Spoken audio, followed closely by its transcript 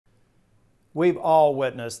We've all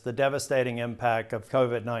witnessed the devastating impact of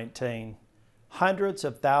COVID-19. Hundreds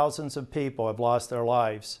of thousands of people have lost their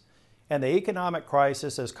lives, and the economic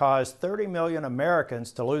crisis has caused 30 million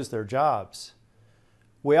Americans to lose their jobs.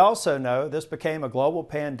 We also know this became a global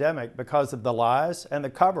pandemic because of the lies and the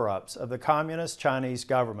cover-ups of the Communist Chinese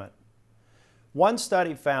government. One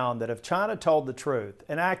study found that if China told the truth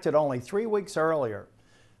and acted only 3 weeks earlier,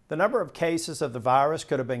 the number of cases of the virus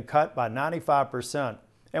could have been cut by 95%,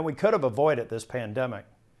 and we could have avoided this pandemic.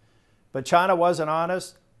 But China wasn't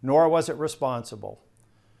honest, nor was it responsible.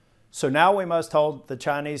 So now we must hold the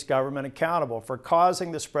Chinese government accountable for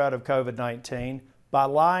causing the spread of COVID-19 by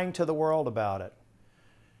lying to the world about it.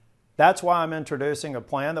 That's why I'm introducing a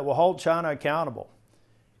plan that will hold China accountable.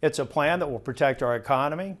 It's a plan that will protect our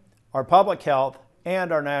economy, our public health,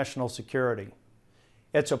 and our national security.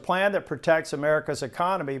 It's a plan that protects America's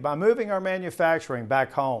economy by moving our manufacturing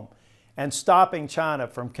back home and stopping China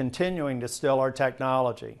from continuing to steal our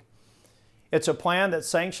technology. It's a plan that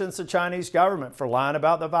sanctions the Chinese government for lying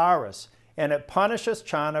about the virus, and it punishes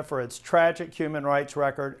China for its tragic human rights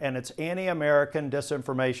record and its anti-American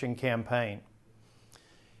disinformation campaign.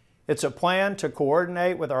 It's a plan to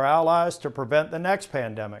coordinate with our allies to prevent the next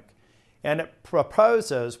pandemic, and it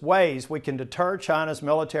proposes ways we can deter China's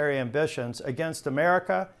military ambitions against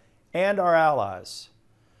America and our allies.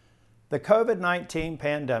 The COVID-19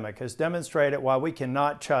 pandemic has demonstrated why we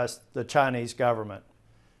cannot trust the Chinese government.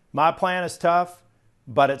 My plan is tough,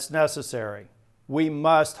 but it's necessary. We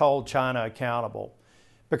must hold China accountable,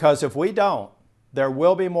 because if we don't, there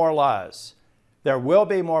will be more lies, there will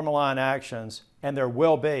be more malign actions, and there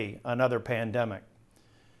will be another pandemic.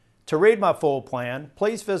 To read my full plan,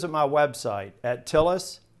 please visit my website at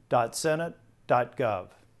tillis.senate.gov.